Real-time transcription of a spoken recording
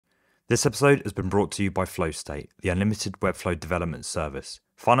This episode has been brought to you by FlowState, the unlimited Webflow development service.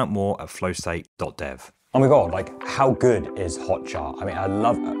 Find out more at flowstate.dev. Oh my God, like how good is Hotjar? I mean, I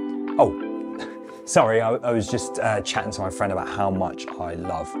love, sorry, I was just chatting to my friend about how much I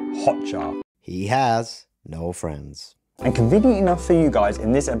love Hotjar. He has no friends. And convenient enough for you guys,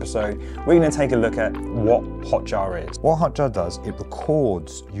 in this episode, we're gonna take a look at what Hotjar is. What Hotjar does, it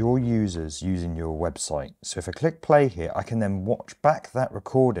records your users using your website. So if I click play here, I can then watch back that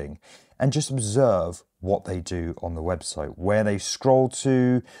recording and just observe what they do on the website, where they scroll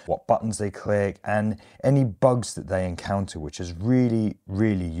to, what buttons they click, and any bugs that they encounter, which is really,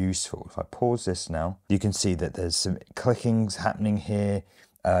 really useful. If I pause this now, you can see that there's some clickings happening here.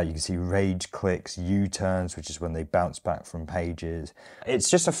 You can see rage clicks, U-turns, which is when they bounce back from pages. It's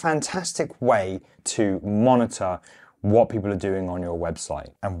just a fantastic way to monitor what people are doing on your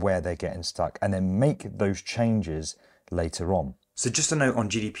website and where they're getting stuck, and then make those changes later on. So just a note on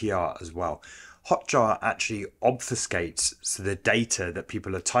GDPR as well. Hotjar actually obfuscates the data that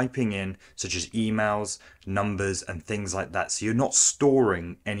people are typing in, such as emails, numbers, and things like that. So you're not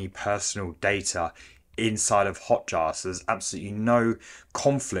storing any personal data inside of Hotjar, so there's absolutely no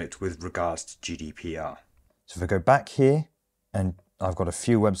conflict with regards to GDPR. So if I go back here, and I've got a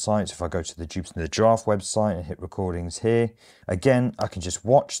few websites, if I go to the draft website and hit recordings here, again, I can just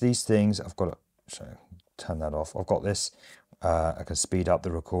watch these things. I've got so turn that off. I've got this, I can speed up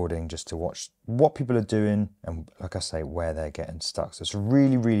the recording just to watch what people are doing and, like I say, where they're getting stuck. So it's a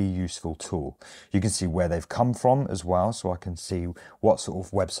really, really useful tool. You can see where they've come from as well, so I can see what sort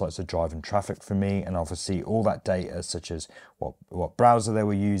of websites are driving traffic for me, and obviously all that data, such as what browser they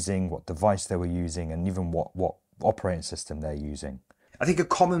were using, what device they were using, and even what operating system they're using. I think a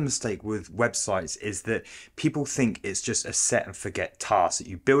common mistake with websites is that people think it's just a set and forget task, that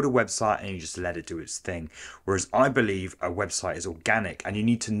you build a website and you just let it do its thing. Whereas I believe a website is organic and you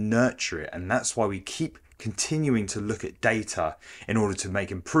need to nurture it. And that's why we keep continuing to look at data in order to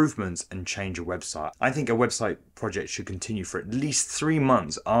make improvements and change a website. I think a website project should continue for at least 3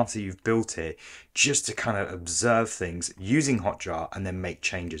 months after you've built it, just to kind of observe things using Hotjar and then make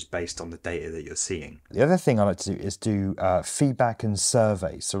changes based on the data that you're seeing. The other thing I like to do is do feedback and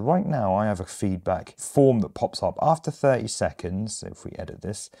survey. So right now I have a feedback form that pops up after 30 seconds. So if we edit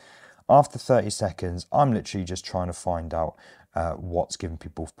this, after 30 seconds, I'm literally just trying to find out what's giving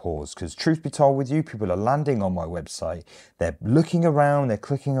people pause. Because truth be told with you, people are landing on my website, they're looking around, they're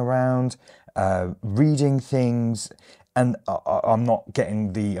clicking around, reading things, and I'm not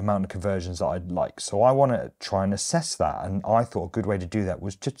getting the amount of conversions that I'd like. So I want to try and assess that. And I thought a good way to do that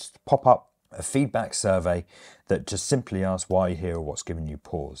was just pop up a feedback survey that just simply asks why you're here or what's giving you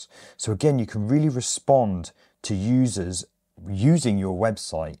pause. So again, you can really respond to users using your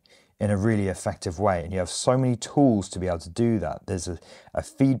website in a really effective way, and you have so many tools to be able to do that. There's a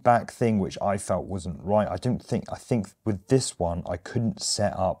feedback thing which I felt wasn't right. I think with this one I couldn't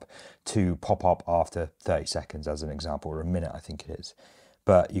set up to pop up after 30 seconds as an example, or a minute I think it is.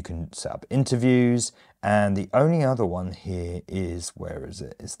 But you can set up interviews, and the only other one here is, where is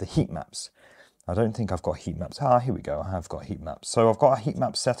it? It's the Heatmaps. I don't think I've got Heatmaps. Here we go, I have got Heatmaps. So I've got a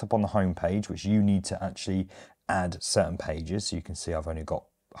Heatmap set up on the home page, which you need to actually add certain pages. So you can see I've only got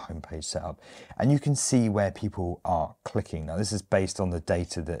homepage set up, and you can see where people are clicking. Now this is based on the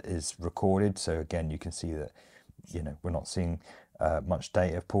data that is recorded, so again you can see that, you know, we're not seeing much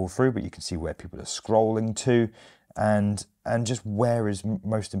data pull through, but you can see where people are scrolling to, and just where is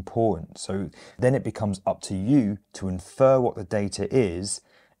most important. So then it becomes up to you to infer what the data is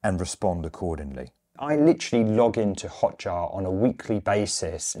and respond accordingly. I literally log into Hotjar on a weekly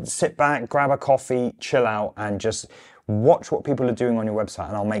basis, sit back, grab a coffee, chill out, and just watch what people are doing on your website,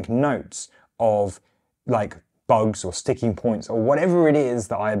 and I'll make notes of like bugs or sticking points or whatever it is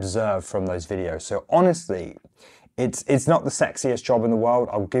that I observe from those videos. So honestly, it's not the sexiest job in the world,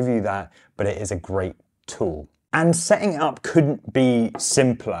 I'll give you that, but it is a great tool. And setting it up couldn't be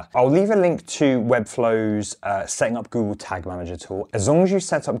simpler. I'll leave a link to Webflow's setting up Google Tag Manager tool. As long as you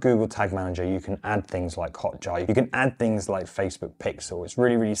set up Google Tag Manager, you can add things like Hotjar. You can add things like Facebook Pixel. It's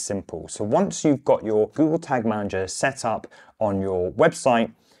really, really simple. So once you've got your Google Tag Manager set up on your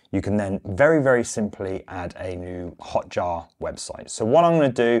website, you can then very, very simply add a new Hotjar website. So what I'm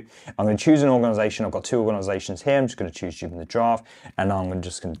going to do, I'm going to choose an organization. I've got 2 organizations here. I'm just going to choose from the draft, and I'm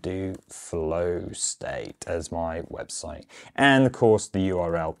just going to do FlowState as my website, and of course the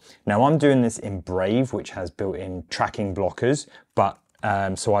URL. Now I'm doing this in Brave, which has built-in tracking blockers, but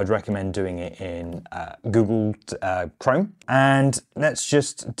so I'd recommend doing it in Google Chrome. And let's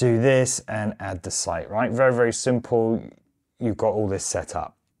just do this and add the site, right? Very, very simple. You've got all this set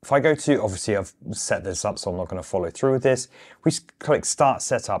up. If I go to, obviously I've set this up, so I'm not going to follow through with this. We click Start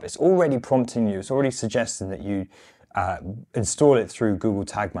Setup. It's already prompting you. It's already suggesting that you install it through Google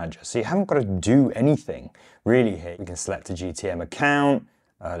Tag Manager. So you haven't got to do anything really here. We can select a GTM account.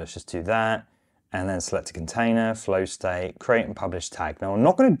 Let's just do that. And then select a container, flow state, create and publish tag. Now I'm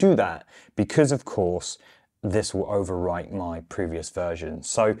not going to do that because of course this will overwrite my previous version.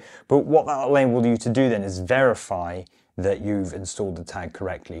 So, but what that will enable you to do then is verify that you've installed the tag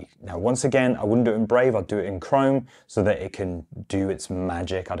correctly. Now, once again, I wouldn't do it in Brave, I'd do it in Chrome so that it can do its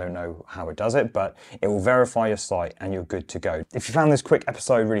magic. I don't know how it does it, but it will verify your site and you're good to go. If you found this quick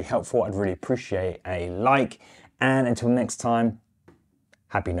episode really helpful, I'd really appreciate a like. And until next time,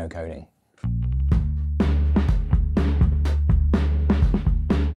 happy no coding.